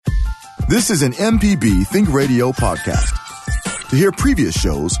This is an MPB Think Radio podcast. To hear previous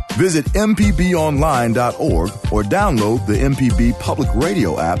shows, visit mpbonline.org or download the MPB Public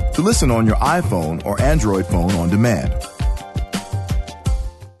Radio app to listen on your iPhone or Android phone on demand.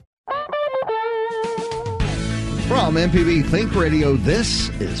 From MPB Think Radio, this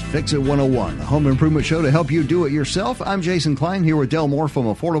is Fix It 101, the home improvement show to help you do it yourself. I'm Jason Klein here with Del Moore from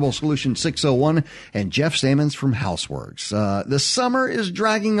Affordable Solutions 601 and Jeff Sammons from Houseworks. The summer is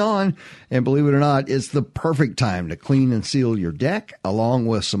dragging on, and believe it or not, it's the perfect time to clean and seal your deck, along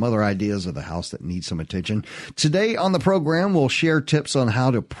with some other ideas of the house that need some attention. Today on the program, we'll share tips on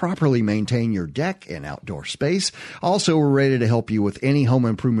how to properly maintain your deck and outdoor space. Also, we're ready to help you with any home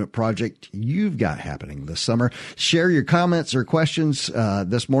improvement project you've got happening this summer. Share your comments or questions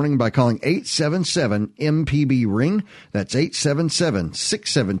this morning by calling 877-MPB-RING. That's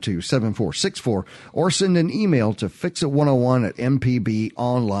 877-672-7464. Or send an email to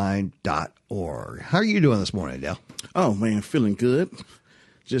fixit101@mpbonline.org. How are you doing this morning, Dale? Oh, man, feeling good.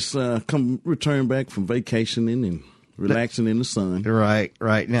 Just return back from vacationing and relaxing in the sun. Right.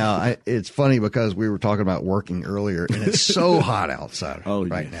 Now, it's funny because we were talking about working earlier, and it's so hot outside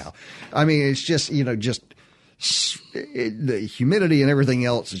right now. I mean, it's just, the humidity and everything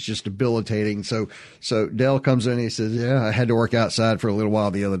else is just debilitating. So Dale comes in and he says, yeah, I had to work outside for a little while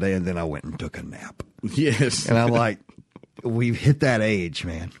the other day, and then I went and took a nap. Yes. And I'm like, we've hit that age,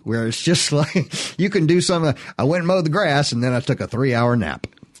 man, where it's just like you can do something. I went and mowed the grass, and then I took a 3-hour nap.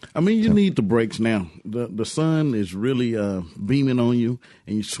 I mean, you need the breaks now. The sun is really beaming on you,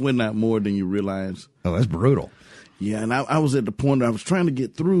 and you're sweating out more than you realize. Oh, that's brutal. Yeah, and I was at the point where I was trying to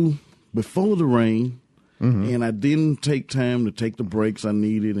get through before the rain. Mm-hmm. And I didn't take time to take the breaks I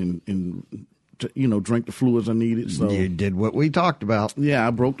needed and drink the fluids I needed. So you did what we talked about. Yeah, I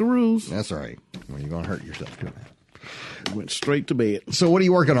broke the rules. That's all right. Well, you're going to hurt yourself doing that. Went straight to bed. So what are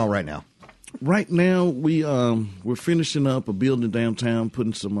you working on right now? Right now, we're finishing up a building downtown,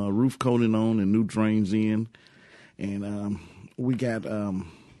 putting some roof coating on and new drains in. And we got,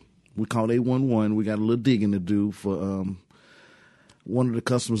 we called 811. We got a little digging to do for one of the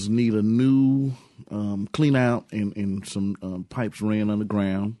customers need a new clean out and some pipes ran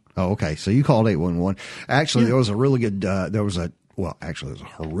underground. Oh, okay. So you called 811. Actually, There was a really good, there was a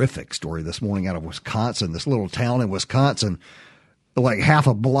horrific story this morning out of Wisconsin, this little town in Wisconsin. Like half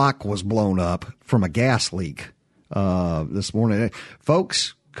a block was blown up from a gas leak this morning.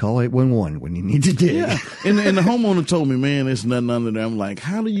 Folks, call 811 when you need to dig. Yeah. And the homeowner told me, man, there's nothing under there. I'm like,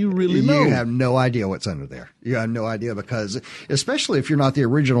 how do you really know? You have no idea what's under there. You have no idea because, especially if you're not the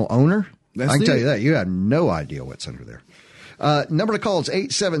original owner, I can tell you that. You have no idea what's under there. Number to call is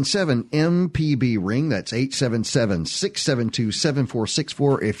 877-MPB-RING. That's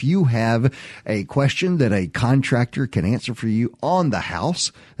 877-672-7464. If you have a question that a contractor can answer for you on the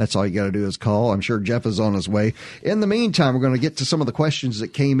house, that's all you got to do is call. I'm sure Jeff is on his way. In the meantime, we're going to get to some of the questions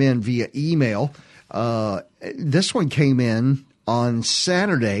that came in via email. This one came in on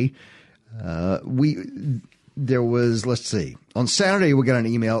Saturday. On Saturday, we got an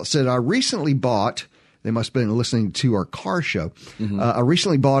email that said, I recently bought, they must have been listening to our car show. Mm-hmm. I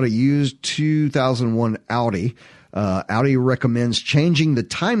recently bought a used 2001 Audi. Audi recommends changing the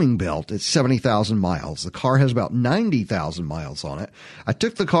timing belt at 70,000 miles. The car has about 90,000 miles on it. I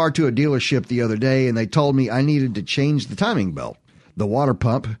took the car to a dealership the other day, and they told me I needed to change the timing belt, the water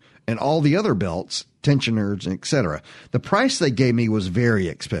pump, and all the other belts, tensioners, etc. The price they gave me was very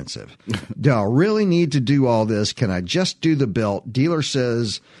expensive. Do I really need to do all this? Can I just do the belt? Dealer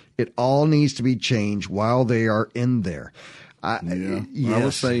says it all needs to be changed while they are in there. Yes, I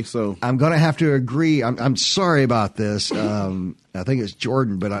would say so. I'm going to have to agree. I'm sorry about this. I think it's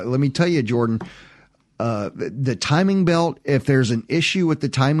Jordan, but let me tell you, Jordan, the timing belt, if there's an issue with the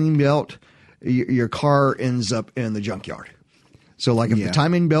timing belt, your car ends up in the junkyard. So, like, if the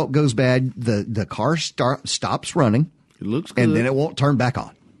timing belt goes bad, the car stops running. It looks good. And then it won't turn back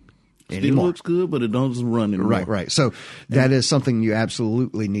on anymore. It looks good, but it doesn't run anymore. Right. So, that is something you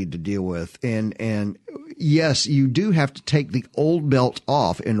absolutely need to deal with. And yes, you do have to take the old belt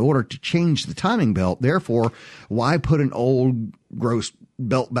off in order to change the timing belt. Therefore, why put an old, gross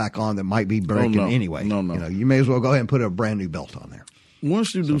belt back on that might be breaking anyway? No. You may as well go ahead and put a brand new belt on there.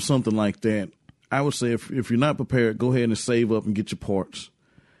 Once you do something like that, I would say if you're not prepared, go ahead and save up and get your parts.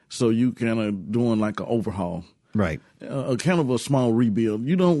 So you kind of doing like an overhaul. Right. Kind of a small rebuild.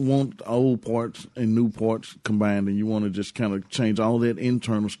 You don't want old parts and new parts combined, and you want to just kind of change all that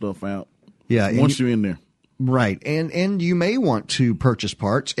internal stuff out. Yeah. Once you're in there. Right. And you may want to purchase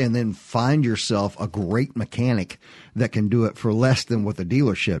parts and then find yourself a great mechanic that can do it for less than what the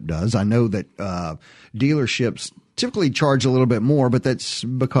dealership does. I know that dealerships typically charge a little bit more, but that's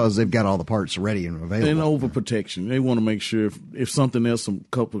because they've got all the parts ready and available. And overprotection. They want to make sure if something else, some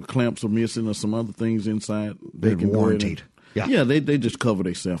couple of clamps are missing or some other things inside, they can warranted. Yeah, they just cover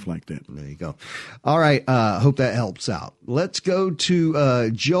themselves like that. There you go. All right. Hope that helps out. Let's go to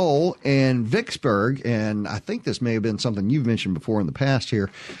Joel in Vicksburg, and I think this may have been something you've mentioned before in the past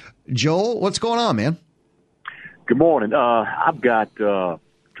here. Joel, what's going on, man? Good morning. I've got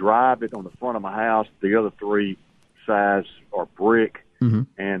drive it on the front of my house. The other three sides are brick,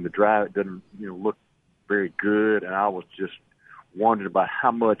 and the drive it doesn't look very good. And I was just wondering about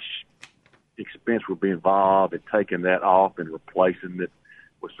how much expense would be involved in taking that off and replacing it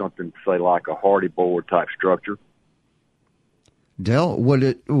with something, say, like a hardy board type structure. Dell, would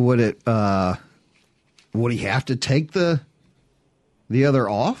he have to take the other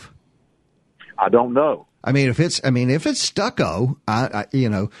off? I don't know. I mean, if it's stucco, I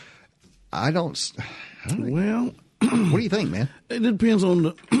don't. Well, what do you think, man? it depends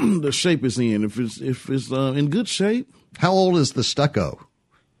on the shape it's in. If it's in good shape. How old is the stucco?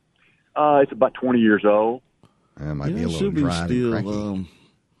 It's about 20 years old. It might be a little dry and cracky.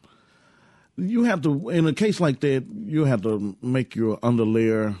 You have to, in a case like that, you have to make your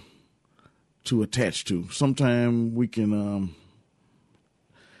underlayer to attach to. Sometimes we can.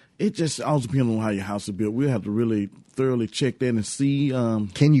 It just all depends on how your house is built. We have to really thoroughly check that and see.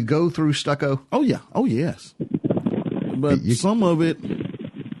 Can you go through stucco? Oh yeah, oh yes. But some of it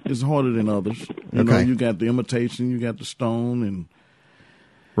is harder than others. You know, you got the imitation, you got the stone, and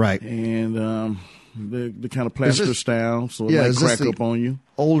the kind of plaster style, so it might crack up on you.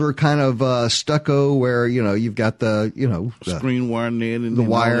 Older kind of stucco where you've got the screen wire net and the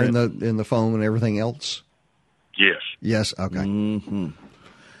wire and the foam and everything else. Yes. Yes. Okay. Mm-hmm.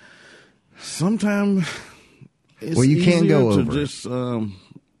 Sometimes it's you can go to over just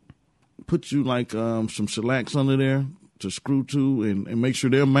put you like some shellacs under there to screw to and make sure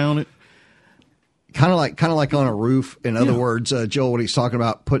they're mounted. Kind of like on a roof. In other words, Joel, what he's talking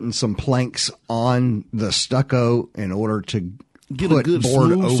about, putting some planks on the stucco in order to get put a good board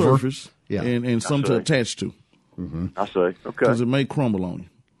smooth over surface, and something to attach to. Mm-hmm. I see. Okay, because it may crumble on you.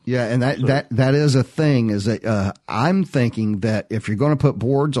 Yeah, and that is a thing. Is that I'm thinking that if you're going to put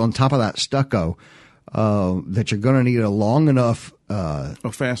boards on top of that stucco, that you're going to need a long enough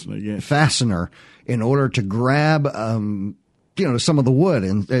a fastener, fastener in order to grab some of the wood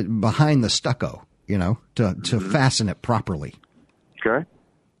and behind the stucco, to fasten it properly. Okay.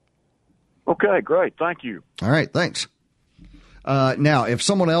 Okay, great. Thank you. All right, thanks. Now, if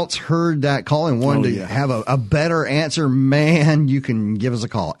someone else heard that call and wanted to have a better answer, man, you can give us a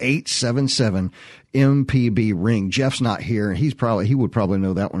call. 877-MPB-RING. Jeff's not here, and he would probably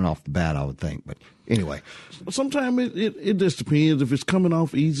know that one off the bat, I would think. But anyway. Sometimes it just depends. If it's coming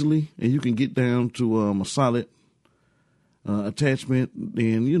off easily and you can get down to a solid attachment,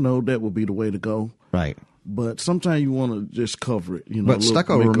 then, that would be the way to go. Right. But sometimes you want to just cover it. But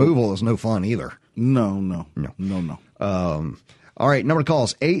stucco removal is no fun either. No. All right, number to call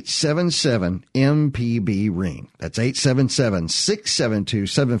is 877-MPB-RING. That's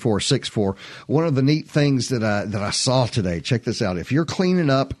 877-672-7464. One of the neat things that I saw today, check this out. If you're cleaning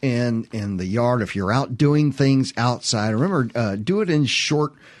up in the yard, if you're out doing things outside, remember, do it in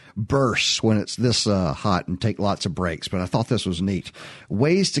short bursts when it's this hot and take lots of breaks. But I thought this was neat.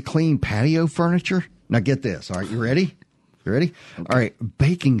 Ways to clean patio furniture. Now get this. All right, you ready? You ready? Okay. All right.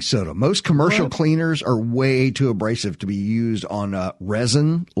 Baking soda. Most commercial cleaners are way too abrasive to be used on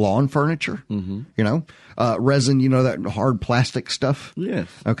resin lawn furniture. Mm-hmm. Resin, that hard plastic stuff. Yes.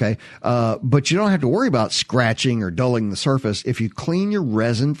 Okay. But you don't have to worry about scratching or dulling the surface if you clean your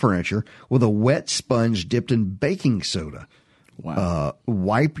resin furniture with a wet sponge dipped in baking soda. Wow.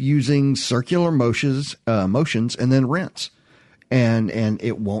 Wipe using circular motions and then rinse. And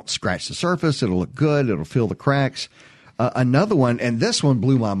it won't scratch the surface. It'll look good. It'll fill the cracks. Another one, and this one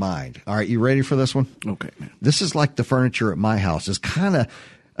blew my mind. All right, you ready for this one? Okay, man. This is like the furniture at my house. It's kind of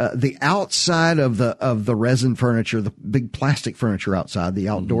the outside of the resin furniture, the big plastic furniture outside, the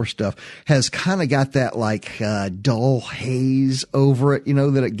outdoor stuff, has kind of got that like dull haze over it,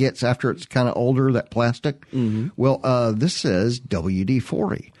 that it gets after it's kind of older, that plastic. Mm-hmm. Well, this says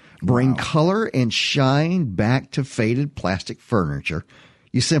WD-40. Bring color and shine back to faded plastic furniture.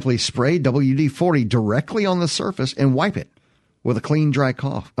 You simply spray WD-40 directly on the surface and wipe it with a clean, dry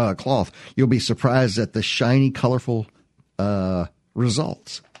cloth. You'll be surprised at the shiny, colorful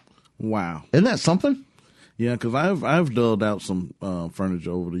results. Wow. Isn't that something? Yeah, because I've dulled out some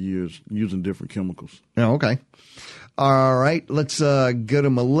furniture over the years using different chemicals. Oh, okay. All right. Let's go to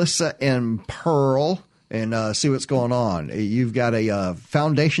Melissa and Pearl and see what's going on. You've got a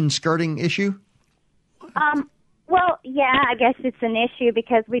foundation skirting issue? Well, yeah, I guess it's an issue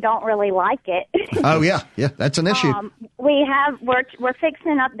because we don't really like it. Oh yeah, that's an issue. We're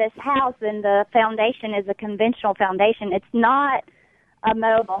fixing up this house, and the foundation is a conventional foundation. It's not a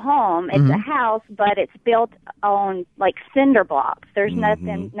mobile home. It's a house, but it's built on like cinder blocks. There's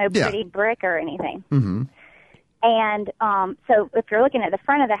nothing, no pretty brick or anything. Mm-hmm. And so if you're looking at the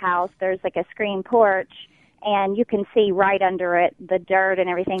front of the house, there's like a screen porch, and you can see right under it the dirt and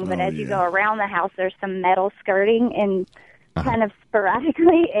everything. But as you go around the house, there's some metal skirting and kind of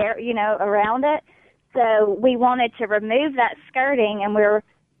sporadically, around it. So we wanted to remove that skirting, and we're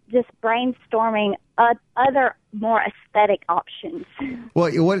just brainstorming other more aesthetic options.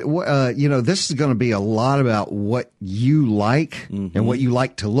 Well, this is going to be a lot about what you like and what you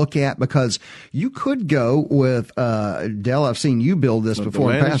like to look at, because you could go with Dell. I've seen you build this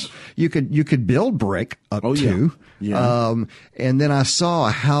before in the past. You could build brick up to. Yeah. And then I saw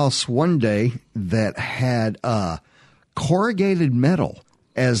a house one day that had corrugated metal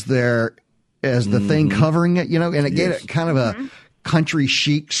as the thing covering it, and it gave it kind of a country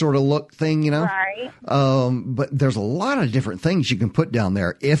chic sort of look thing, Right. But there's a lot of different things you can put down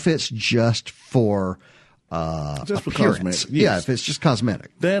there if it's just for just for appearance. cosmetic. Yes. Yeah, if it's just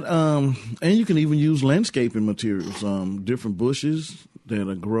cosmetic. That and you can even use landscaping materials, different bushes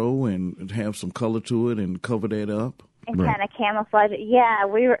that grow and have some color to it, and cover that up and kind of camouflage it. Yeah,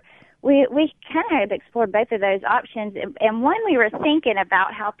 we kind of explored both of those options, and one we were thinking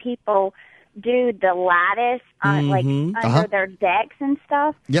about how people do the lattice under their decks and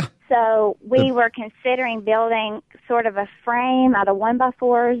stuff. Yeah. So we were considering building sort of a frame out of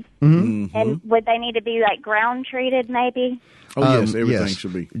 1x4s, and would they need to be like ground treated maybe? Oh yes, everything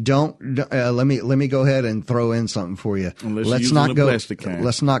should be. Don't let me go ahead and throw in something for you. Let's not go plastic kind.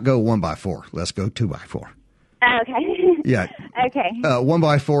 Let's not go 1x4. Let's go 2x4. Okay. Yeah. Okay.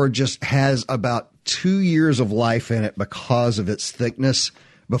 1x4 just has about 2 years of life in it because of its thickness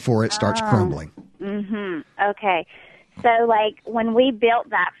before it starts crumbling. Okay. So, like, when we built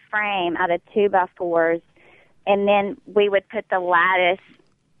that frame out of 2x4s, and then we would put the lattice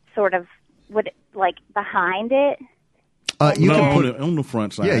sort of, behind it? You can put it on the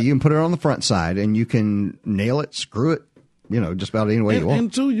front side. Yeah, you can put it on the front side, and you can nail it, screw it, just about any way you want.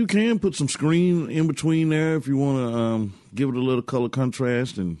 And, too, you can put some screen in between there if you want to give it a little color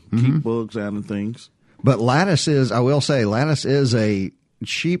contrast and keep bugs out and things. But lattice is a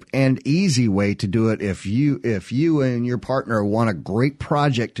cheap and easy way to do it if you and your partner want a great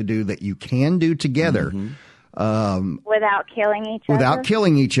project to do that you can do together without killing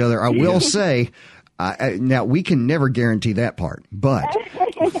each other. I will say, now we can never guarantee that part, but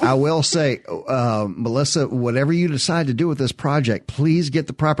I will say, Melissa, whatever you decide to do with this project, please get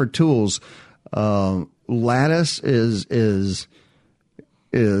the proper tools. Lattice is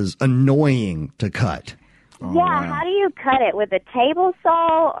annoying to cut. How do you cut it? With a table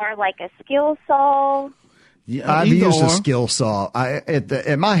saw or like a skill saw? Yeah, I've used a skill saw.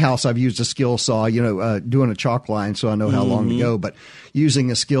 At my house, I've used a skill saw, doing a chalk line so I know how long to go. But using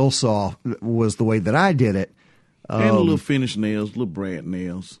a skill saw was the way that I did it. And little finished nails, little brad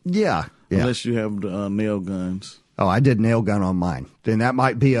nails. Yeah. Unless you have the nail guns. Oh, I did nail gun on mine. Then that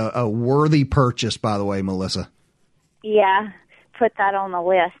might be a worthy purchase, by the way, Melissa. Yeah. Put that on the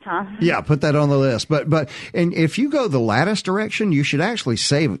list, huh? Yeah, put that on the list. But if you go the lattice direction, you should actually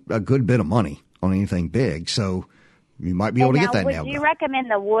save a good bit of money on anything big. So you might be able to get that nailed. Would you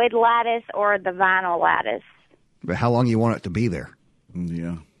recommend the wood lattice or the vinyl lattice? But how long you want it to be there?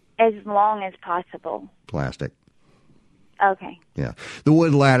 Yeah. As long as possible. Plastic. Okay. Yeah. The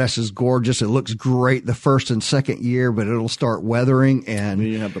wood lattice is gorgeous. It looks great the first and second year, but it'll start weathering, and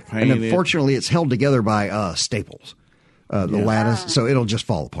you have to paint and unfortunately it's held together by staples. The lattice, so it'll just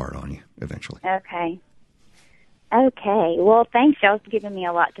fall apart on you eventually. Okay. Well, thanks. Y'all for giving me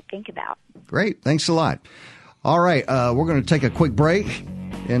a lot to think about. Great. Thanks a lot. All right. We're going to take a quick break,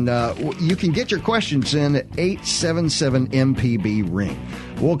 and you can get your questions in at 877-MPB-RING.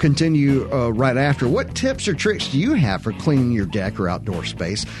 We'll continue right after. What tips or tricks do you have for cleaning your deck or outdoor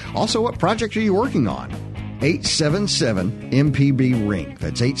space? Also, what project are you working on? 877-MPB-RING.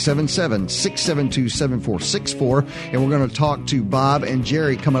 That's 877-672-7464. And we're going to talk to Bob and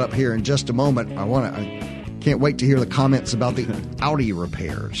Jerry coming up here in just a moment. I can't wait to hear the comments about the Audi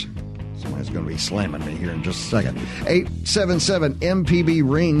repairs. Somebody's going to be slamming me here in just a second.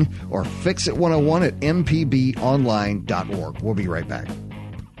 877-MPB-RING or fixit101 at mpbonline.org. We'll be right back.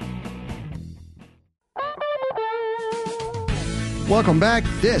 Welcome back.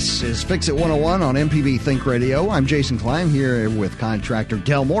 This is Fix It 101 on MPB Think Radio. I'm Jason Klein here with contractor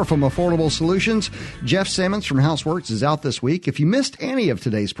Del Moore from Affordable Solutions. Jeff Sammons from Houseworks is out this week. If you missed any of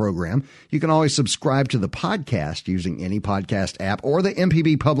today's program, you can always subscribe to the podcast using any podcast app or the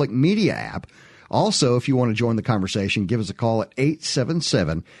MPB Public Media app. Also, if you want to join the conversation, give us a call at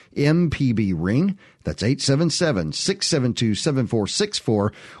 877-MPB-RING. That's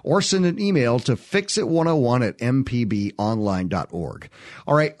 877-672-7464. Or send an email to fixit101@mpbonline.org.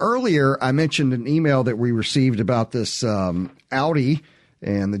 All right, earlier I mentioned an email that we received about this Audi,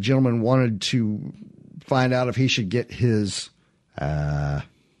 and the gentleman wanted to find out if he should get his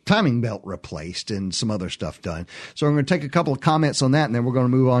timing belt replaced and some other stuff done. So I'm going to take a couple of comments on that, and then we're going to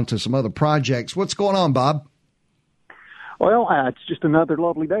move on to some other projects. What's going on, Bob? Well, it's just another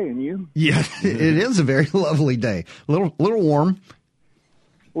lovely day, and you? Yeah, it is a very lovely day. A little warm.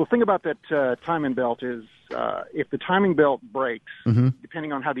 Well, the thing about that timing belt is if the timing belt breaks,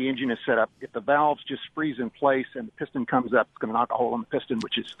 depending on how the engine is set up, if the valves just freeze in place and the piston comes up, it's going to knock a hole in the piston,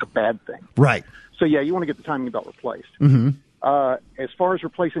 which is a bad thing. Right. So, yeah, you want to get the timing belt replaced. As far as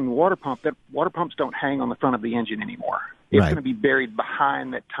replacing the water pump, that water pumps don't hang on the front of the engine anymore. It's going to be buried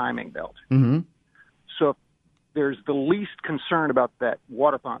behind that timing belt. So if there's the least concern about that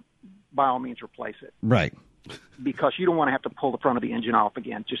water pump, by all means replace it. Right. Because you don't want to have to pull the front of the engine off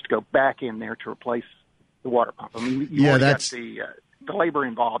again just to go back in there to replace the water pump. I mean, you already got the labor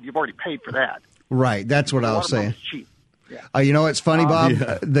involved. You've already paid for that. Right. That's what I was saying. Cheap. Yeah. You know, it's funny, Bob.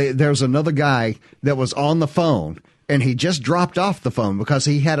 There's another guy that was on the phone, and he just dropped off the phone because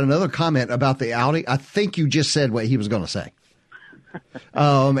he had another comment about the Audi. I think you just said what he was going to say.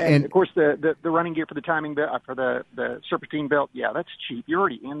 And of course, the running gear for the timing belt, for the serpentine belt, yeah, that's cheap. You're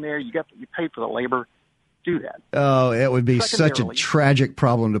already in there. You paid for the labor. Do that. Oh, it would be such a tragic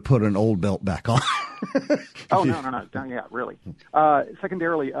problem to put an old belt back on. Oh, no. Yeah, really.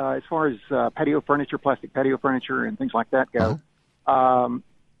 Secondarily, as far as patio furniture, plastic patio furniture and things like that go,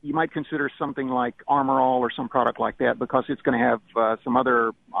 you might consider something like Armor All or some product like that because it's going to have some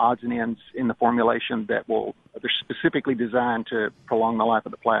other odds and ends in the formulation that they're specifically designed to prolong the life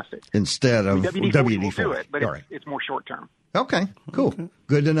of the plastic. Instead of WD-40. Will do it, but it's more short term. Okay, cool.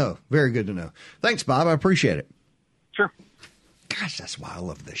 Good to know. Very good to know. Thanks, Bob. I appreciate it. Sure. Gosh, that's why I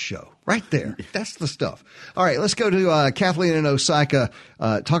love this show. Right there. That's the stuff. All right, let's go to Kathleen in Osaka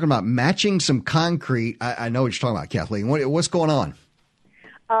talking about matching some concrete. I know what you're talking about, Kathleen. What's going on?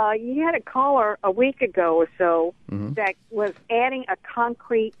 You had a caller a week ago or so that was adding a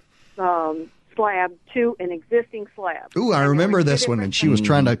concrete slab to an existing slab. Ooh, I remember this one, and she was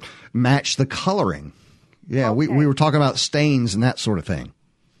trying to match the coloring. Yeah, we were talking about stains and that sort of thing.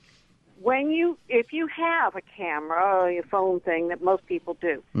 If you have a camera or your phone thing that most people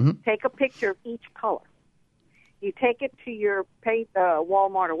do, take a picture of each color. You take it to your paint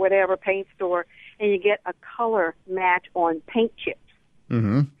Walmart or whatever paint store, and you get a color match on paint chips.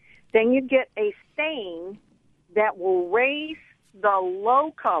 Then you get a stain that will raise the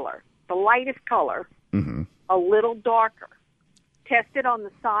low color, the lightest color, a little darker. Test it on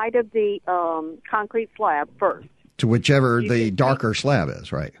the side of the concrete slab first. To whichever the darker slab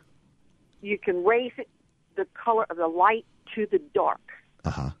is, right? You can raise it, the color of the light to the dark.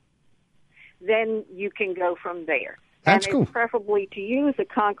 Then you can go from there. That's and cool. It's preferably to use a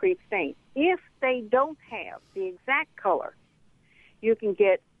concrete stain. If they don't have the exact color, you can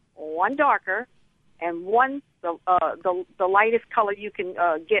get one darker and one the lightest color you can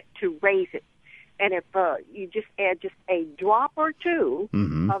get to raise it. And if you just add just a drop or two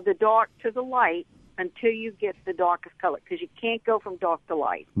of the dark to the light until you get the darkest color, because you can't go from dark to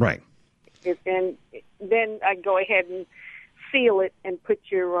light. Right. And then I go ahead and seal it and put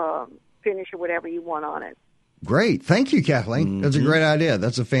your finish or whatever you want on it. Great. Thank you, Kathleen. That's a great idea.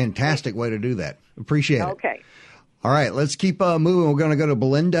 That's a fantastic way to do that. Appreciate it. Okay. All right, let's keep moving. We're going to go to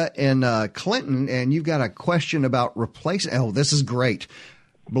Belinda and Clinton, and you've got a question about replacing. Oh, this is great.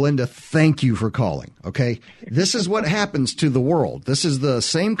 Belinda, thank you for calling, okay? This is what happens to the world. This is the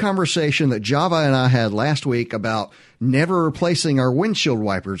same conversation that Java and I had last week about never replacing our windshield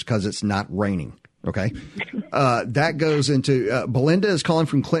wipers because it's not raining, okay? That goes into Belinda is calling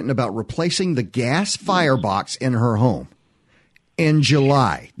from Clinton about replacing the gas firebox in her home. In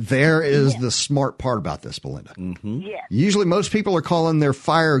July. There is the smart part about this, Belinda. Yes. Usually most people are calling their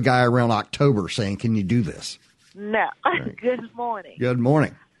fire guy around October saying, can you do this? No. Right. Good morning. Good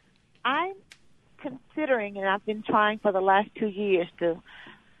morning. I'm considering, and I've been trying for the last 2 years to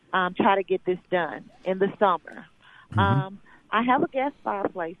try to get this done in the summer. I have a gas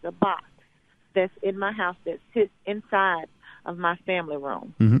fireplace, a box that's in my house that sits inside of my family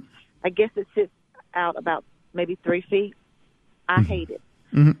room. I guess it sits out about maybe 3 feet. I hate it.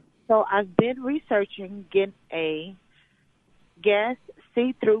 Mm-hmm. So I've been researching getting a gas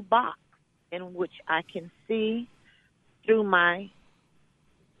see-through box in which I can see through my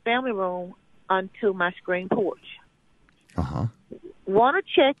family room onto my screen porch. Uh-huh. Want to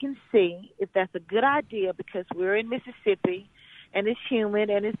check and see if that's a good idea because we're in Mississippi and it's humid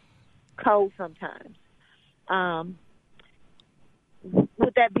and it's cold sometimes.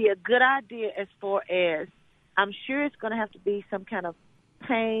 Would that be a good idea as far as I'm sure it's going to have to be some kind of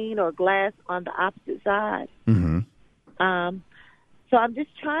pane or glass on the opposite side. Mm-hmm. So I'm just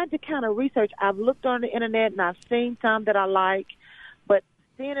trying to kind of research. I've looked on the internet and I've seen some that I like, but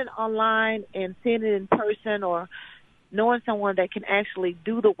seeing it online and seeing it in person or knowing someone that can actually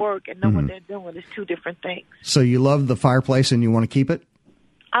do the work and know what they're doing is two different things. So you love the fireplace and you want to keep it?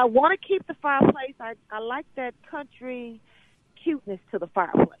 I want to keep the fireplace. I like that country cuteness to the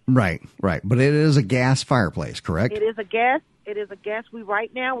fireplace. Right. But it is a gas fireplace, correct? It is a gas.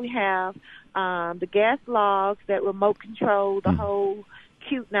 Right now we have the gas logs that remote control the whole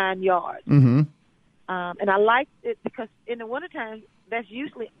cute 9 yards. Mm-hmm. And I like it because in the wintertime, that's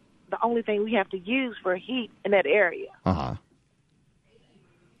usually the only thing we have to use for heat in that area. Uh-huh.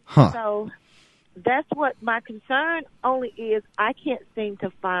 Huh. So that's what my concern only is. I can't seem to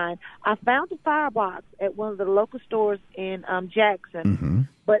find. I found a firebox at one of the local stores in Jackson,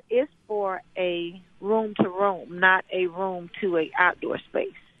 but it's for a room-to-room, not a room-to-a outdoor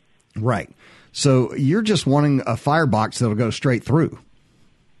space. Right. So you're just wanting a firebox that'll go straight through.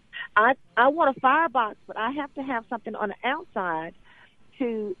 I want a firebox, but I have to have something on the outside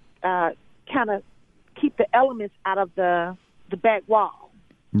to kind of keep the elements out of the back wall.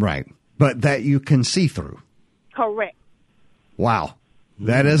 Right. But that you can see through. Correct. Wow.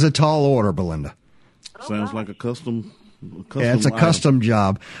 That is a tall order, Belinda. Sounds like a custom yeah, it's a item. custom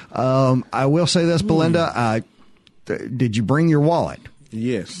job. I will say this, Belinda. Did you bring your wallet?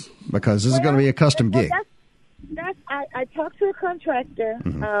 Yes. Because this is going to be a custom gig. I talked to a contractor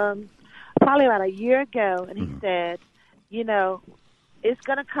probably about a year ago, and he said, it's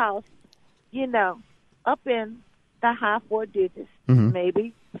going to cost, up in the high 4 digits,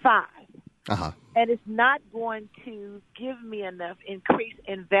 maybe 5. Uh-huh. And it's not going to give me enough increase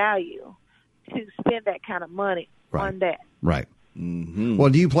in value to spend that kind of money on that. Right. Mm-hmm. Well,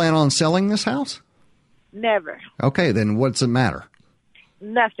 do you plan on selling this house? Never. Okay, then what's it matter?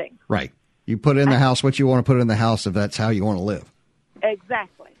 Nothing. Right. You put in the house what you want to put in the house if that's how you want to live.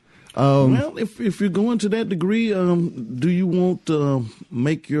 Exactly. Well, if you're going to that degree, do you want to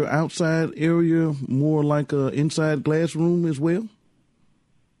make your outside area more like an inside glass room as well?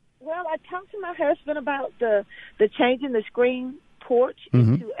 Well, I talked to my husband about the changing the screen porch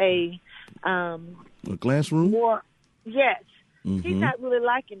into a glass room? More, yes. He's not really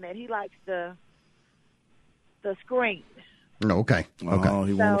liking that. He likes the screen. Okay. Oh,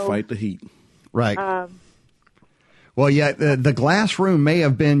 he want to fight the heat. Right. Well, yeah, the glass room may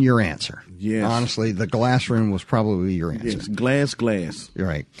have been your answer. Yes. Honestly, the glass room was probably your answer. Yes, glass. You're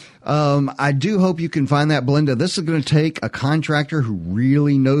right. I do hope you can find that, Belinda. This is going to take a contractor who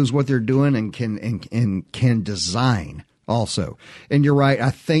really knows what they're doing and can design also. And you're right.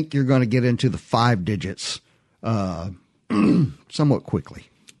 I think you're going to get into the 5 digits somewhat quickly.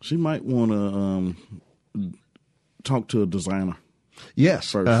 She might want to talk to a designer.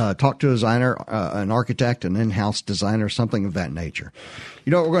 Yes, talk to a designer, an architect, an in-house designer, something of that nature.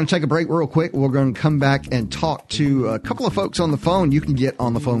 You know, we're going to take a break real quick. We're going to come back and talk to a couple of folks on the phone. You can get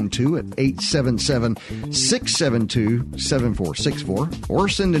on the phone, too, at 877-672-7464, or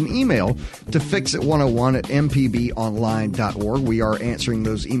send an email to fixit101@mpbonline.org. We are answering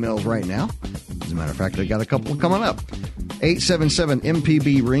those emails right now. As a matter of fact, I got a couple coming up.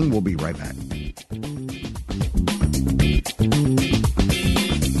 877-MPB-RING. We'll be right back.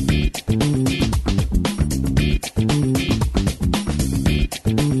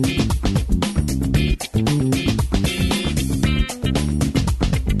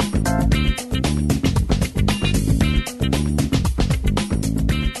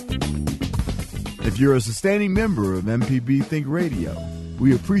 If you're a sustaining member of MPB Think Radio,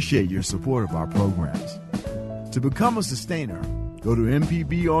 we appreciate your support of our programs. To become a sustainer, go to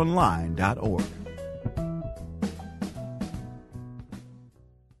mpbonline.org.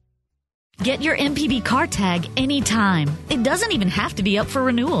 Get your MPB car tag anytime. It doesn't even have to be up for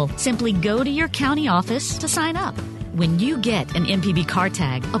renewal. Simply go to your county office to sign up. When you get an MPB car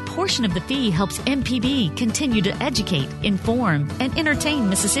tag, a portion of the fee helps MPB continue to educate, inform, and entertain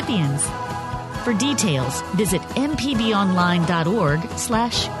Mississippians. For details, visit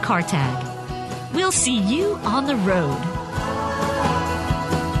mpbonline.org/cartag. We'll see you on the road.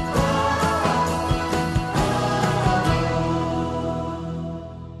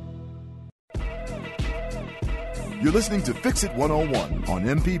 You're listening to Fix It 101 on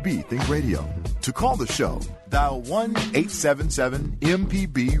MPB Think Radio. To call the show, dial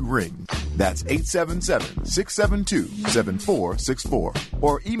 1-877-MPB-RING. That's 877-672-7464.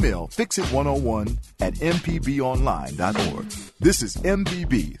 Or email fixit101@mpbonline.org. This is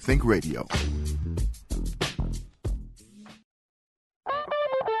MPB Think Radio.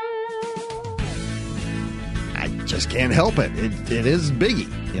 I just can't help it. It is Biggie,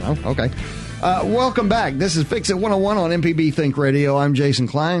 Okay. Welcome back. This is Fix It 101 on MPB Think Radio. I'm Jason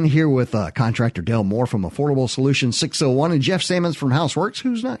Klein here with contractor Del Moore from Affordable Solutions 601 and Jeff Sammons from Houseworks,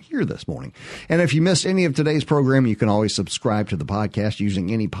 who's not here this morning. And if you missed any of today's program, you can always subscribe to the podcast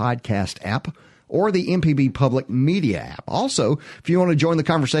using any podcast app or the MPB Public Media app. Also, if you want to join the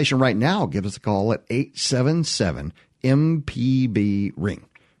conversation right now, give us a call at 877-MPB-RING.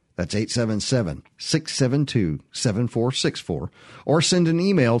 That's 877-672-7464. Or send an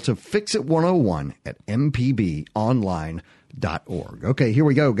email to fixit101@mpbonline.org. Okay, here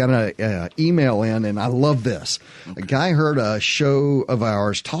we go. Got an email in, and I love this. Okay. A guy heard a show of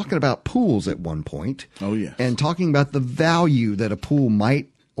ours talking about pools at one point. Oh, yeah. And talking about the value that a pool might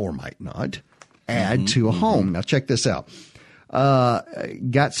or might not add to a home. Now, check this out.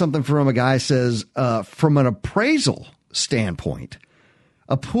 Got something from a guy says, from an appraisal standpoint,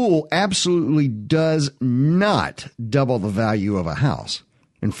 a pool absolutely does not double the value of a house.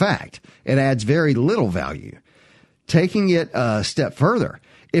 In fact, it adds very little value. Taking it a step further,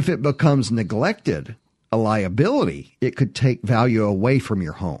 if it becomes neglected, a liability, it could take value away from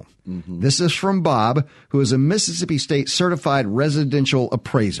your home. Mm-hmm. This is from Bob, who is a Mississippi State certified residential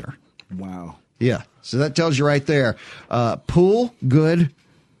appraiser. Wow. Yeah. So that tells you right there. Pool, good.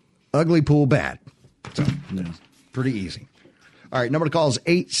 Ugly pool, bad. So, pretty easy. All right, number to call is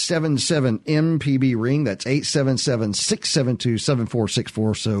 877-MPB-RING. That's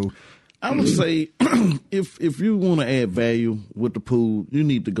 877-672-7464. So I would say if you want to add value with the pool, you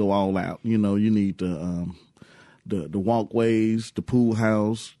need to go all out. You need the walkways, the pool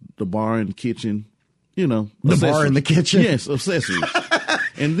house, the bar and the kitchen. The bar in the kitchen? Yes, accessories.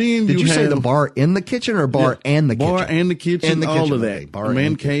 And then Did you say the bar in the kitchen or bar and the kitchen? Bar and the kitchen, all kitchen, of that. Okay. Bar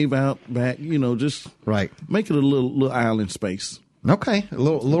man cave out back, just right. Make it a little island space. Okay, a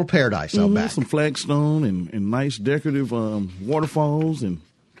little paradise out back. Some flagstone and nice decorative waterfalls and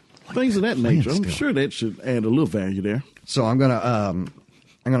things of that nature. I'm sure that should add a little value there. So I'm gonna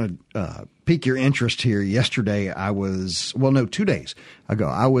pique your interest here. Yesterday, 2 days ago,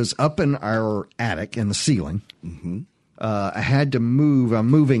 I was up in our attic in the ceiling. Mm-hmm. I had to move. I'm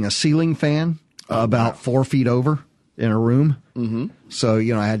moving a ceiling fan about 4 feet over in a room. Mm-hmm. So,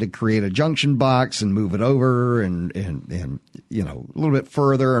 I had to create a junction box and move it over and a little bit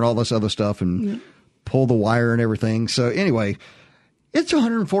further and all this other stuff and pull the wire and everything. So anyway, it's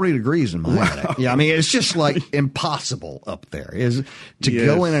 140 degrees in my attic. Yeah. I mean, it's just like impossible up there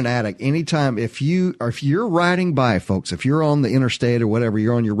go in an attic anytime. If you're riding by, folks, if you're on the interstate or whatever,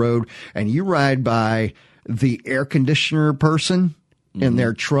 you're on your road and you ride by the air conditioner person in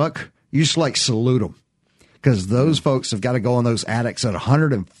their truck, you just salute them. Because those folks have got to go in those attics at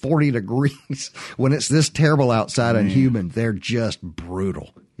 140 degrees when it's this terrible outside and humid. They're just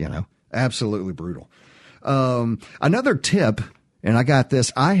brutal, absolutely brutal. Another tip, and I got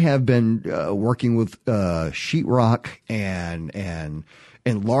this. I have been working with sheetrock and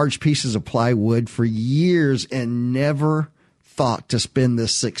large pieces of plywood for years and never thought to spend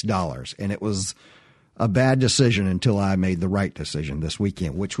this $6. And it was a bad decision until I made the right decision this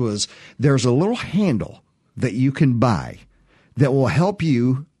weekend, which was there's a little handle that you can buy that will help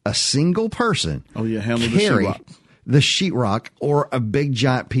you, a single person, carry the sheetrock or a big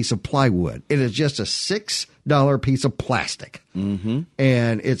giant piece of plywood. It is just a $6 piece of plastic, and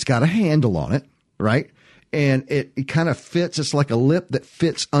it's got a handle on it, right? And it kind of fits. It's like a lip that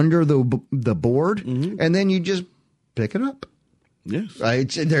fits under the board, and then you just pick it up. Yes,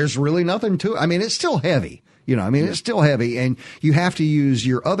 there's really nothing to it. I mean, it's still heavy. It's still heavy, and you have to use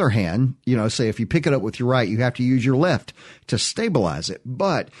your other hand. Say if you pick it up with your right, you have to use your left to stabilize it.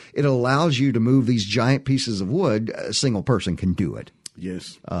 But it allows you to move these giant pieces of wood. A single person can do it.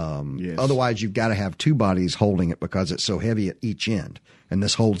 Yes. Yes. Otherwise, you've got to have two bodies holding it because it's so heavy at each end, and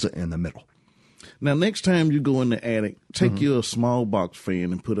this holds it in the middle. Now, next time you go in the attic, take your small box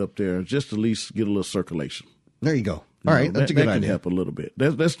fan and put up there just to at least get a little circulation. There you go. All right, that's a good idea. That can help a little bit.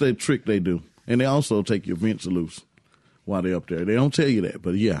 That's the trick they do. And they also take your vents loose while they're up there. They don't tell you that,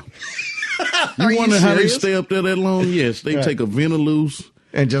 but yeah. You wonder how they stay up there that long? Yes, they take a vent loose.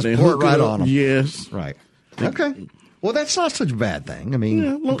 And just pour it right on them. Yes. Right. Okay. Well, that's not such a bad thing. I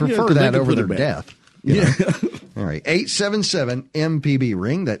mean, I prefer that over their death. You know? All right.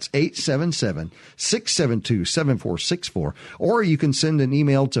 877-MPB-RING. That's 877-672-7464. Or you can send an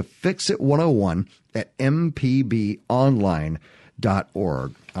email to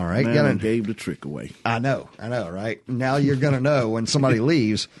fixit101@mpbonline.org. All right. Man, gave the trick away. I know, right? Now you're going to know when somebody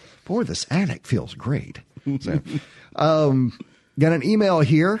leaves, boy, this attic feels great. So, got an email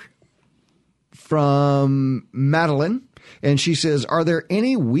here from Madeline, and she says, are there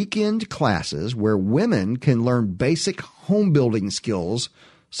any weekend classes where women can learn basic home building skills,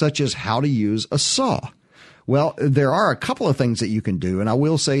 such as how to use a saw? Well, there are a couple of things that you can do, and I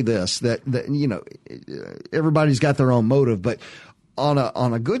will say this, that you know, everybody's got their own motive, but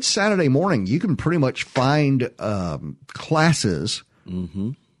on a good Saturday morning, you can pretty much find classes,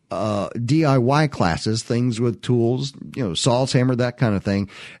 DIY classes, things with tools, you know, saws, hammer, that kind of thing,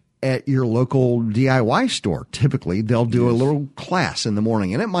 at your local DIY store. Typically, they'll do a little class in the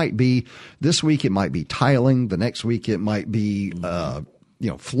morning, and it might be this week, it might be tiling. The next week, it might be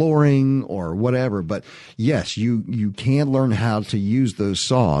flooring or whatever. But yes, you can learn how to use those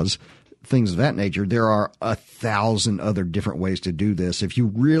saws, things of that nature. There are 1,000 other different ways to do this. If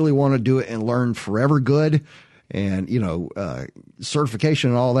you really want to do it and learn forever good, and, you know,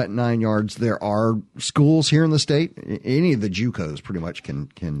 certification and all that 9 yards, there are schools here in the state. Any of the JUCOs pretty much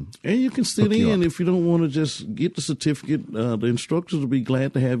can. And you can sit in if you don't want to just get the certificate. The instructors will be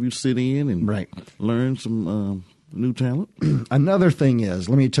glad to have you sit in and learn some new talent. Another thing is,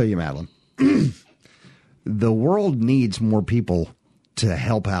 let me tell you, Madeline, the world needs more people to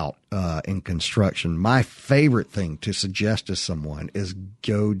help out in construction. My favorite thing to suggest to someone is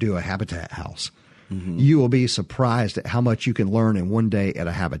go do a habitat house. You will be surprised at how much you can learn in one day at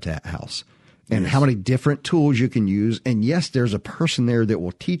a habitat house and how many different tools you can use. And yes, there's a person there that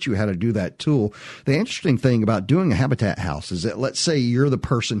will teach you how to do that tool. The interesting thing about doing a habitat house is that, let's say you're the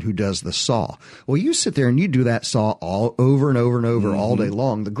person who does the saw. Well, you sit there and you do that saw all over and over and over all day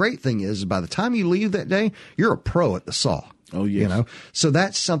long. The great thing is, by the time you leave that day, you're a pro at the saw. Oh, yes. You know, so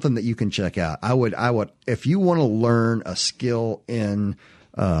that's something that you can check out. I would, if you want to learn a skill in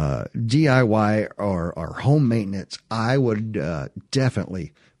DIY or home maintenance, I would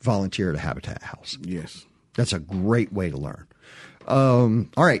definitely volunteer at a habitat house. Yes. That's a great way to learn. All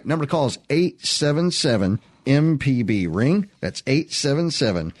right. Number to call is 877-MPB-RING. That's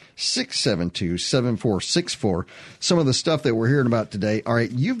 877-672-7464. Some of the stuff that we're hearing about today. All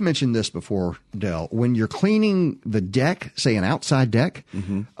right. You've mentioned this before, Del. When you're cleaning the deck, say an outside deck,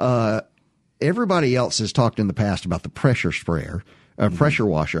 everybody else has talked in the past about the pressure sprayer. A pressure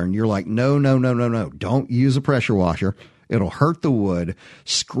washer, and you're like, no. Don't use a pressure washer. It'll hurt the wood.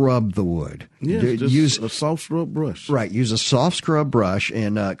 Scrub the wood. Yeah, use a soft scrub brush. Right. Use a soft scrub brush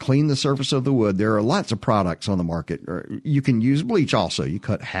and clean the surface of the wood. There are lots of products on the market. You can use bleach also. You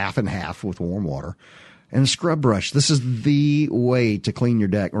cut half and half with warm water. And a scrub brush. This is the way to clean your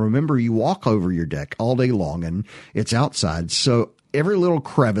deck. Remember, you walk over your deck all day long, and it's outside, so every little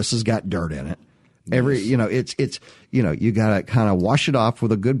crevice has got dirt in it. You got to kind of wash it off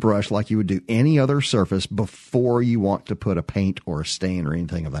with a good brush like you would do any other surface before you want to put a paint or a stain or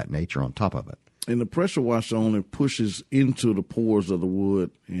anything of that nature on top of it. And the pressure washer only pushes into the pores of the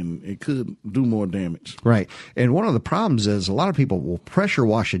wood, and it could do more damage. Right. And one of the problems is a lot of people will pressure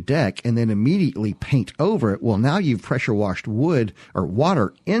wash a deck and then immediately paint over it. Well, now you've pressure washed wood or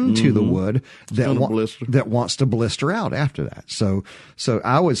water into the wood that wants to blister out after that. So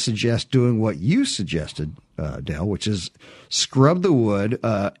I would suggest doing what you suggested, Dale, which is scrub the wood.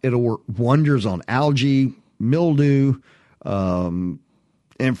 It'll work wonders on algae, mildew,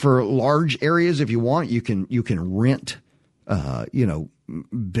 and for large areas, if you want, you can rent,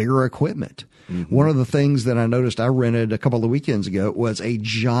 bigger equipment. One of the things that I noticed I rented a couple of weekends ago was a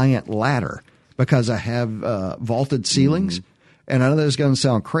giant ladder because I have vaulted ceilings. And I know this is going to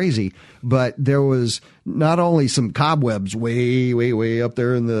sound crazy, but there was not only some cobwebs way, way, way up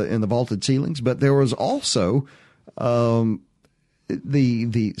there in the vaulted ceilings, but there was also some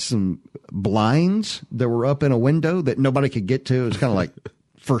blinds that were up in a window that nobody could get to. It was kind of like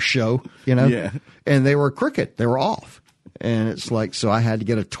for show, Yeah. And they were crooked. They were off. And it's like, so I had to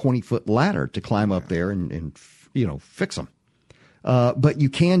get a 20-foot ladder to climb up there and fix them. But you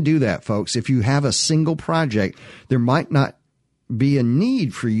can do that, folks. If you have a single project, there might not be a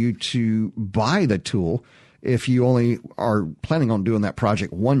need for you to buy the tool. If you only are planning on doing that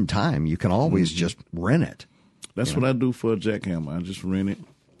project one time, you can always just rent it. That's what I do for a jackhammer. I just rent it.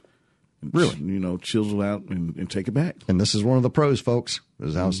 Really? Chisel out and take it back. And this is one of the pros, folks. This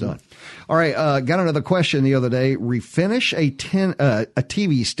is how it's done. All right. Got another question the other day. Refinish a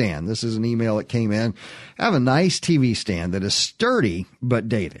TV stand. This is an email that came in. I have a nice TV stand that is sturdy but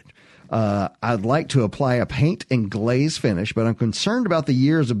dated. I'd like to apply a paint and glaze finish, but I'm concerned about the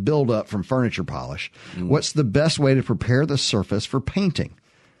years of buildup from furniture polish. What's the best way to prepare the surface for painting?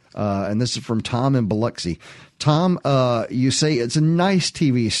 And this is from Tom in Biloxi. Tom, you say it's a nice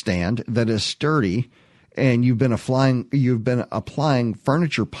TV stand that is sturdy, and you've been applying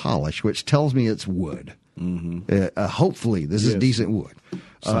furniture polish, which tells me it's wood. Hopefully, this is decent wood,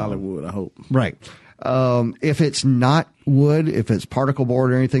 solid wood. I hope. Right. If it's not wood, if it's particle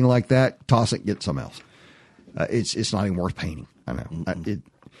board or anything like that, toss it, get something else. It's not even worth painting. I know.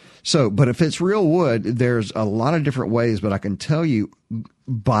 But if it's real wood, there's a lot of different ways, but I can tell you,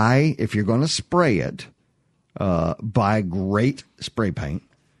 if you're going to spray it, buy great spray paint.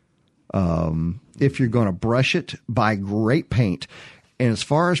 If you're going to brush it, buy great paint. And as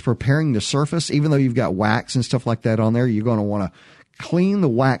far as preparing the surface, even though you've got wax and stuff like that on there, you're going to want to clean the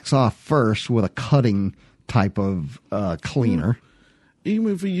wax off first with a cutting type of cleaner.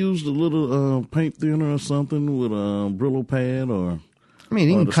 Even if you used a little paint thinner or something with a Brillo pad or... I mean,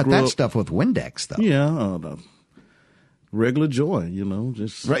 you can cut that stuff with Windex, though. Yeah, regular joy,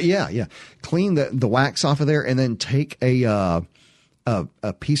 just... Right, yeah. Clean the wax off of there and then take a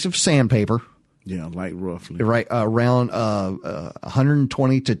piece of sandpaper. Yeah, light roughly. Right, around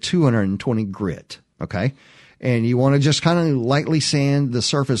 120 to 220 grit, okay? And you want to just kind of lightly sand the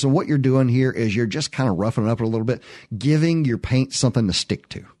surface. And what you're doing here is you're just kind of roughing it up a little bit, giving your paint something to stick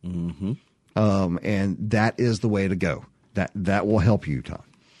to. And that is the way to go. That will help you, Tom.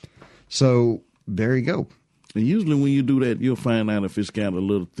 So there you go. And usually when you do that, you'll find out if it's got a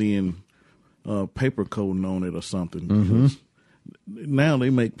little thin paper coating on it or something. Now they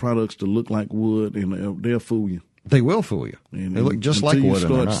make products to look like wood, and they'll fool you. They will fool you. And they look just like wood.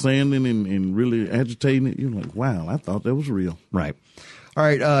 Until you start sanding and really agitating it, you're like, wow, I thought that was real. Right. All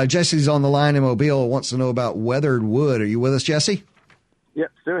right, Jesse's on the line in Mobile, wants to know about weathered wood. Are you with us, Jesse?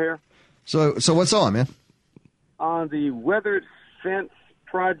 Yep, still here. So what's on, man? On the weathered fence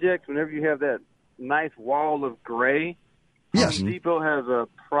project, whenever you have that nice wall of gray, yes. Home Depot has a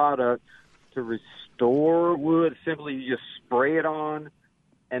product to restore wood. Simply you just spray it on,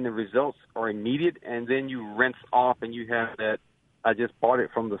 and the results are immediate, and then you rinse off, and you have that, I just bought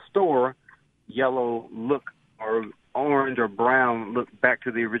it from the store, yellow look or orange or brown look back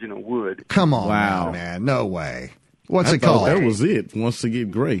to the original wood. Come on, wow, man. No way. What's I it called? That was it. Once to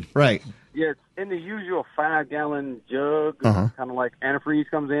get gray. Right. Yeah, it's in the usual 5-gallon jug, kind of like antifreeze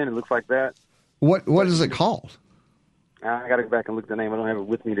comes in. It looks like that. What is it called? I got to go back and look at the name. I don't have it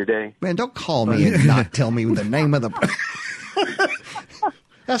with me today. Man, don't call me and not tell me the name of the...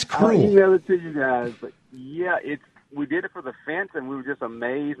 That's cruel. I'll email it to you guys. But, yeah, we did it for the fence, and we were just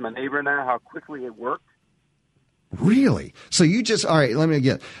amazed, my neighbor and I, how quickly it worked. Really? So you just... All right, let me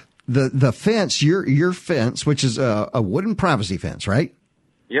get... The fence, your fence, which is a wooden privacy fence, right?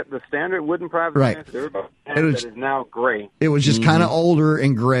 Yep, the standard wooden privacy fence that everybody has that is now gray. It was just kind of older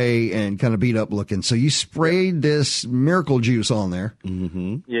and gray and kind of beat up looking. So you sprayed this miracle juice on there.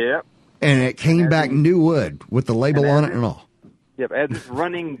 Yep. And it came back new wood with the label on it and all. Yep, as it's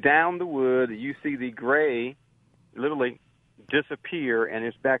running down the wood, you see the gray literally disappear, and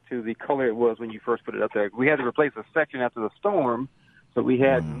it's back to the color it was when you first put it up there. We had to replace a section after the storm, so we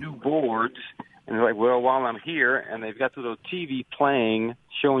had new boards. And they're like, well, while I'm here, and they've got those TV playing,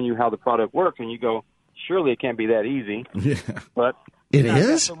 showing you how the product works, and you go, surely it can't be that easy. Yeah. But it I've got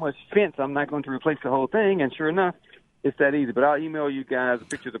is so much fence, I'm not going to replace the whole thing, and sure enough, it's that easy. But I'll email you guys a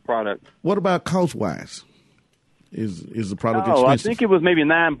picture of the product. What about cost-wise? Is the product expensive? I think it was maybe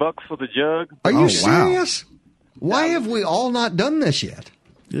 $9 for the jug. Are you serious? Wow. Why have we all not done this yet?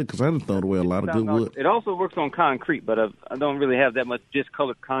 Yeah, because I done thrown away a lot of good wood. It also works on concrete, but I don't really have that much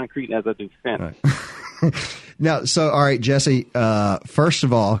discolored concrete as I do fence. Right. Now, all right, Jesse, first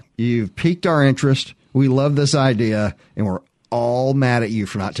of all, you've piqued our interest. We love this idea, and we're all mad at you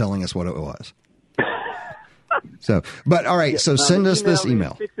for not telling us what it was. But all right, so send us this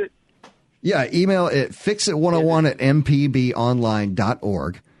email. Yeah, email it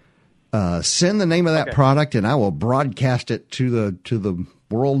fixit101@mpbonline.org. Send the name of that product, and I will broadcast it to the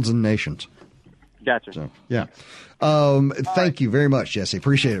worlds and nations. Gotcha. So, yeah. Thank you very much, Jesse.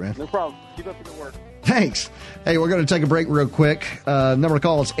 Appreciate it, man. No problem. Keep up the good work. Thanks. Hey, we're going to take a break real quick. Number to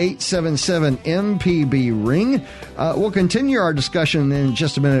call is 877-MPB-RING. We'll continue our discussion in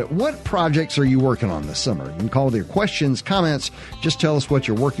just a minute. What projects are you working on this summer? You can call with your questions, comments. Just tell us what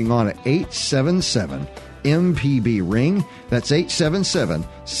you're working on at 877-MPB-RING. That's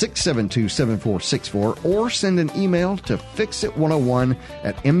 877-672-7464. Or send an email to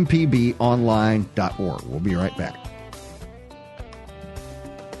fixit101@mpbonline.org. We'll be right back.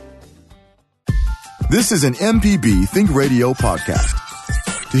 This is an MPB Think Radio podcast.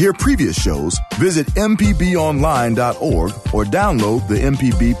 To hear previous shows, visit mpbonline.org or download the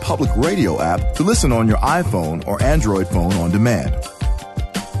MPB Public Radio app to listen on your iPhone or Android phone on demand.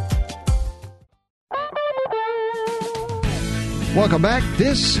 Welcome back.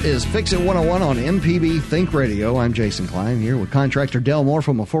 This is Fix It 101 on MPB Think Radio. I'm Jason Klein here with contractor Del Moore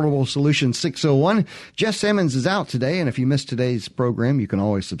from Affordable Solutions 601. Jeff Simmons is out today, and if you missed today's program, you can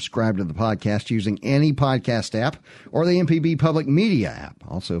always subscribe to the podcast using any podcast app or the MPB Public Media app.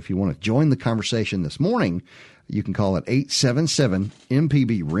 Also, if you want to join the conversation this morning, you can call it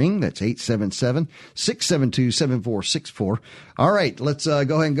 877-MPB-RING. That's 877-672-7464. All right, let's go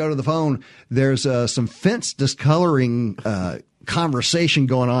ahead and go to the phone. There's some fence discoloring conversation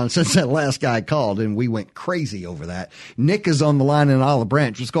going on since that last guy called, and we went crazy over that. Nick is on the line in Olive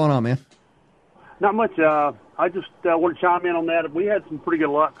Branch. What's going on, man? Not much. I just want to chime in on that. We had some pretty good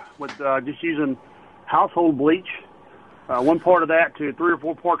luck with just using household bleach, one part of that to 3 or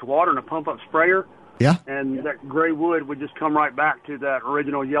 4 parts of water and a pump-up sprayer. Yeah. And that gray wood would just come right back to that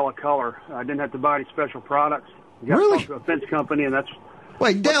original yellow color. I didn't have to buy any special products. Really? To talk to a fence company, and that's...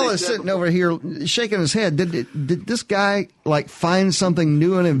 Wait, Dale is sitting over here shaking his head. Did this guy find something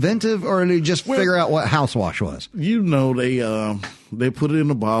new and inventive, or did he just figure out what house wash was? You know, they put it in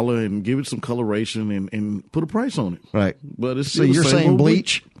a bottle and give it some coloration and put a price on it. Right. But it's so you're saying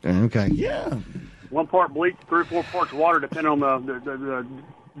bleach? Okay. Yeah. 1 part bleach, 3 or 4 parts of water, depending on the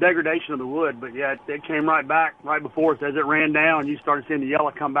degradation of the wood. But yeah, it came right back right before us as it ran down. You started seeing the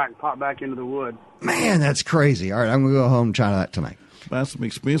yellow come back and pop back into the wood. Man, that's crazy. All right, I'm gonna go home and try that tonight. Buy some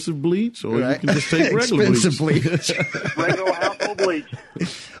expensive bleach, or you can just take regular expensive bleach. Regular household bleach.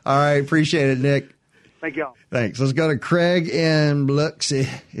 All right, appreciate it, Nick. Thank y'all. Thanks. Let's go to Craig in Biloxi.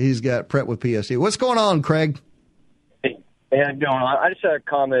 He's got prep with PSD. What's going on, Craig? Hey, how you doing? I just had a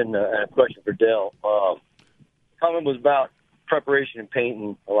comment and a question for Dell. Comment was about preparation and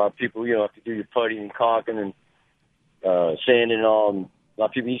painting. A lot of people, have to do your putty and caulking and sanding and all. And a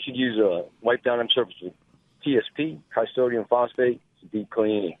lot of people, you should use a wipe down them surface with TSP, trisodium phosphate. It's deep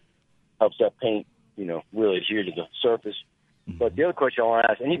clean and helps that paint, really adhere to the surface. Mm-hmm. But the other question I want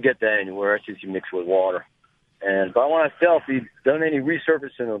to ask, and you get that anywhere, it's just you mix with water. But I want to tell if you've done any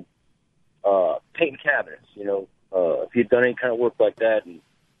resurfacing of paint cabinets, if you've done any kind of work like that and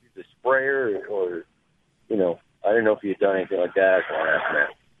use a sprayer or I don't know if you've done anything like that. So I want to ask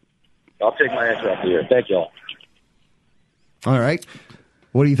that. I'll take my answer up here. Thank y'all. All right.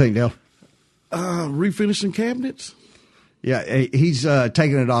 What do you think, Dale? Refinishing cabinets? Yeah, he's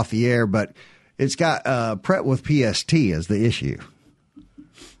taking it off the air, but it's got prep with PST as the issue.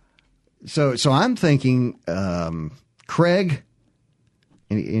 So I'm thinking, Craig,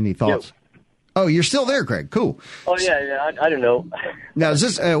 any thoughts? Yep. Oh, you're still there, Craig. Cool. Oh, yeah, I don't know. Now, is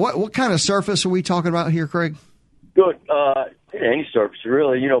this what kind of surface are we talking about here, Craig? Good. Any surface,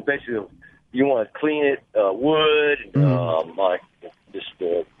 really. Basically, you want to clean it, wood, the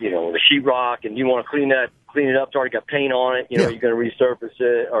sheetrock, and you want to clean it up. It's already got paint on it. You're going to resurface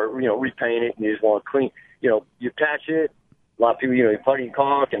it or repaint it, and you just want to clean. You patch it. A lot of people, you putty and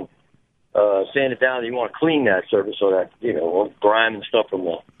caulk and sand it down. And you want to clean that surface so that grime and stuff from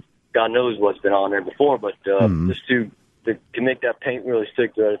God knows what's been on there before. But just to make that paint really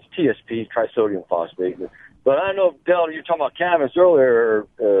stick to it, it's TSP, trisodium phosphate. But I don't know, Del, you were talking about cabinets earlier,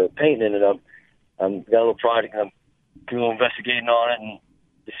 painting it up. I've got a little project. I'm doing a little investigating on it and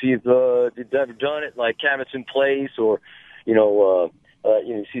to see if you've ever done it, like cabinets in place, or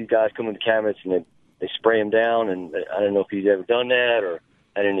you see guys come into cabinets and they spray them down. And I don't know if he's ever done that or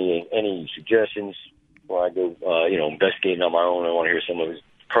had any suggestions. Where I go, investigating on my own. I want to hear someone who's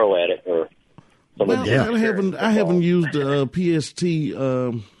pro at it or somebody. Well, I haven't used the PST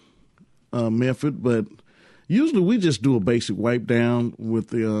method, but usually we just do a basic wipe down with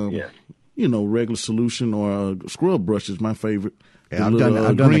the regular solution or scrub brush is my favorite. Yeah, I've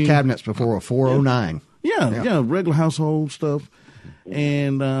done the cabinets before, a 409. Yeah, regular household stuff.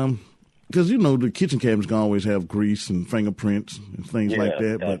 And because, the kitchen cabinets can always have grease and fingerprints and things like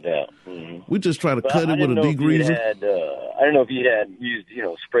that. But we just try to cut it with a degreaser. I don't know if you had used,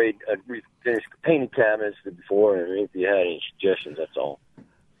 sprayed finished painted cabinets before, and if you had any suggestions, that's all.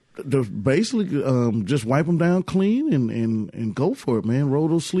 Basically, just wipe them down clean and go for it, man. Roll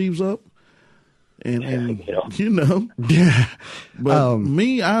those sleeves up. And yeah. But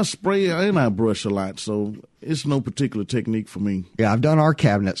me, I spray and I brush a lot, so it's no particular technique for me. Yeah, I've done our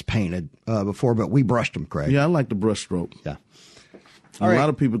cabinets painted before, but we brushed them, Craig. Yeah, I like the brush stroke. Yeah. A lot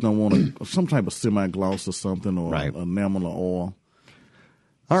of people don't want some type of semi-gloss or something, or enamel or oil.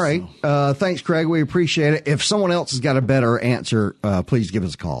 All right. Thanks, Craig. We appreciate it. If someone else has got a better answer, please give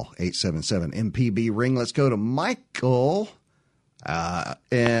us a call, 877-MPB-RING. Let's go to Michael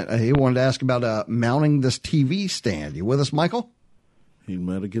And he wanted to ask about mounting this TV stand. You with us, Michael? He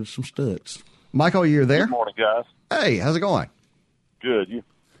might get some studs. Michael, you're there? Good morning, guys. Hey, how's it going? Good. You?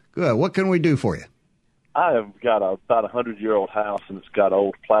 Good. What can we do for you? I have got about 100-year-old house, and it's got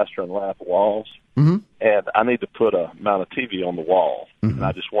old plaster and lath walls. Mm-hmm. And I need to mount a TV on the wall. Mm-hmm. And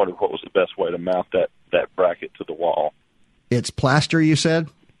I just wondered what was the best way to mount that bracket to the wall. It's plaster, you said?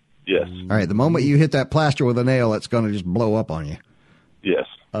 Yes. All right. The moment you hit that plaster with a nail, it's going to just blow up on you. Yes.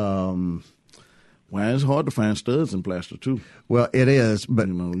 Well, it's hard to find studs in plaster, too. Well, it is, but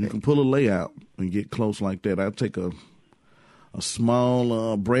you can pull a layout and get close like that. I'll take a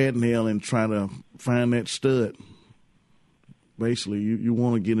small brad nail and try to find that stud. Basically, you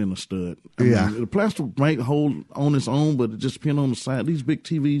want to get in a stud. I mean, the plaster might hold on its own, but it just depends on the side. These big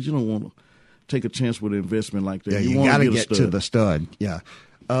TVs, you don't want to take a chance with an investment like that. Yeah, you got to get to the stud. Yeah.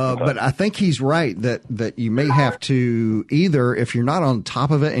 But I think he's right that you may have to either, if you're not on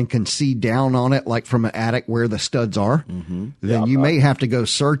top of it and can see down on it, like from an attic where the studs are, then you may have to go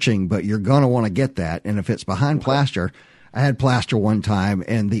searching, but you're going to want to get that. And if it's behind plaster, I had plaster one time,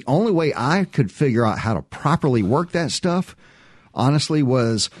 and the only way I could figure out how to properly work that stuff, honestly,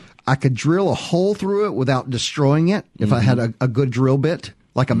 was I could drill a hole through it without destroying it if I had a good drill bit,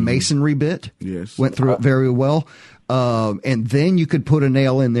 like a masonry bit. Yes. Went through it very well. And then you could put a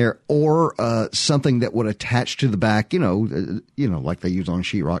nail in there or something that would attach to the back, like they use on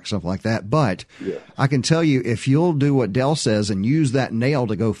sheetrock, stuff like that. But I can tell you, if you'll do what Dell says and use that nail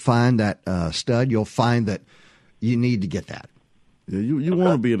to go find that stud, you'll find that you need to get that. Yeah, you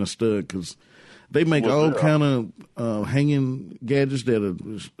want to be in a stud because they make all kind of hanging gadgets that are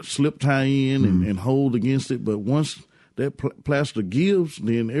slip tie in and hold against it. But once that plaster gives,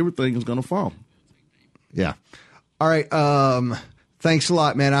 then everything is going to fall. Yeah. All right. Thanks a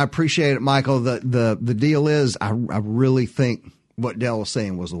lot, man. I appreciate it, Michael. The deal is I really think what Dell was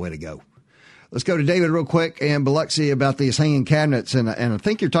saying was the way to go. Let's go to David real quick and Biloxi about these hanging cabinets. And I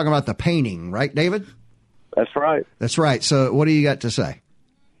think you're talking about the painting, right, David? That's right. That's right. So what do you got to say?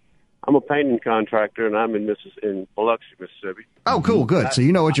 I'm a painting contractor, and I'm in Biloxi, Mississippi. Oh, cool. Good. So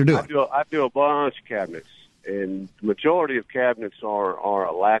you know what you're doing. I do a bunch of cabinets, and the majority of cabinets are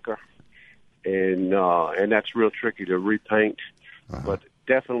a lacquer, and that's real tricky to repaint. But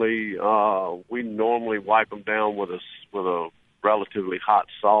definitely, we normally wipe them down with a relatively hot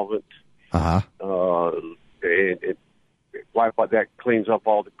solvent. And wipe like that, cleans up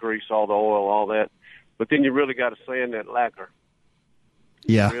all the grease, all the oil, all that. But then you really got to sand that lacquer.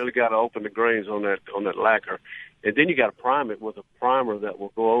 Yeah. You really got to open the grains on that lacquer. And then you got to prime it with a primer that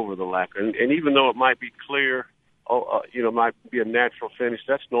will go over the lacquer. And even though it might be clear, might be a natural finish,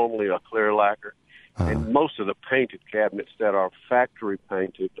 that's normally a clear lacquer. And most of the painted cabinets that are factory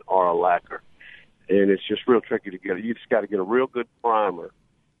painted are a lacquer. And it's just real tricky to get it. You just got to get a real good primer.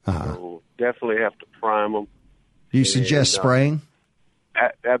 So definitely have to prime them. Do you suggest spraying?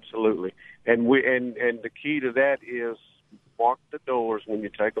 Absolutely. And the key to that is mark the doors when you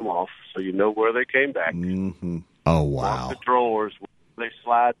take them off, so you know where they came back. Mm-hmm. Oh, wow. Mark the drawers. They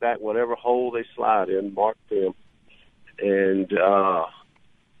slide back, whatever hole they slide in, mark them. And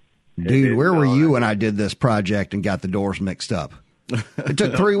dude, where were you when I did this project and got the doors mixed up? It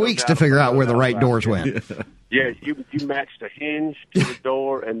took 3 weeks to figure out where the right doors went. Yeah, you matched the hinge to the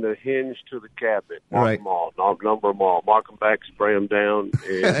door and the hinge to the cabinet. Mark them all. Number them all. Mark them back, spray them down,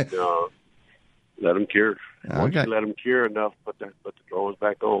 and let them cure. Once you let them cure enough, put the drawers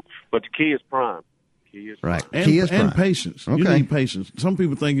back on. But the key is prime. And patience. Okay. You need patience. Some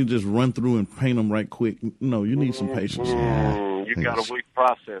people think you just run through and paint them right quick. No, you need some patience. You got a weak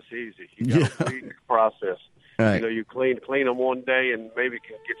process easy. You got a weak process. Right. You clean them one day and maybe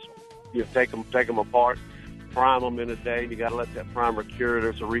can get some. Take them apart, prime them in a day. And you got to let that primer cure.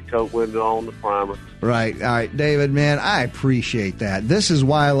 There's a recoat window on the primer. Right. All right, David, man, I appreciate that. This is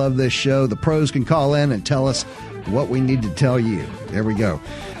why I love this show. The pros can call in and tell us what we need to tell you. There we go.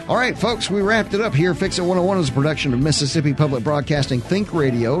 All right, folks, we wrapped it up here. Fix It 101 is a production of Mississippi Public Broadcasting Think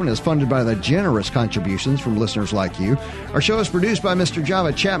Radio and is funded by the generous contributions from listeners like you. Our show is produced by Mr.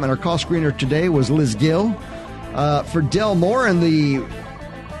 Java Chapman. Our call screener today was Liz Gill. For Del Moore and the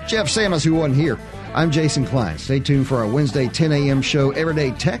Jeff Samus, who wasn't here, I'm Jason Klein. Stay tuned for our Wednesday 10 a.m. show,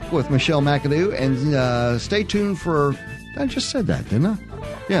 Everyday Tech with Michelle McAdoo. And stay tuned for, I just said that, didn't I?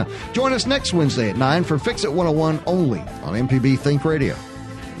 Yeah. Join us next Wednesday at 9 for Fix It 101 only on MPB Think Radio.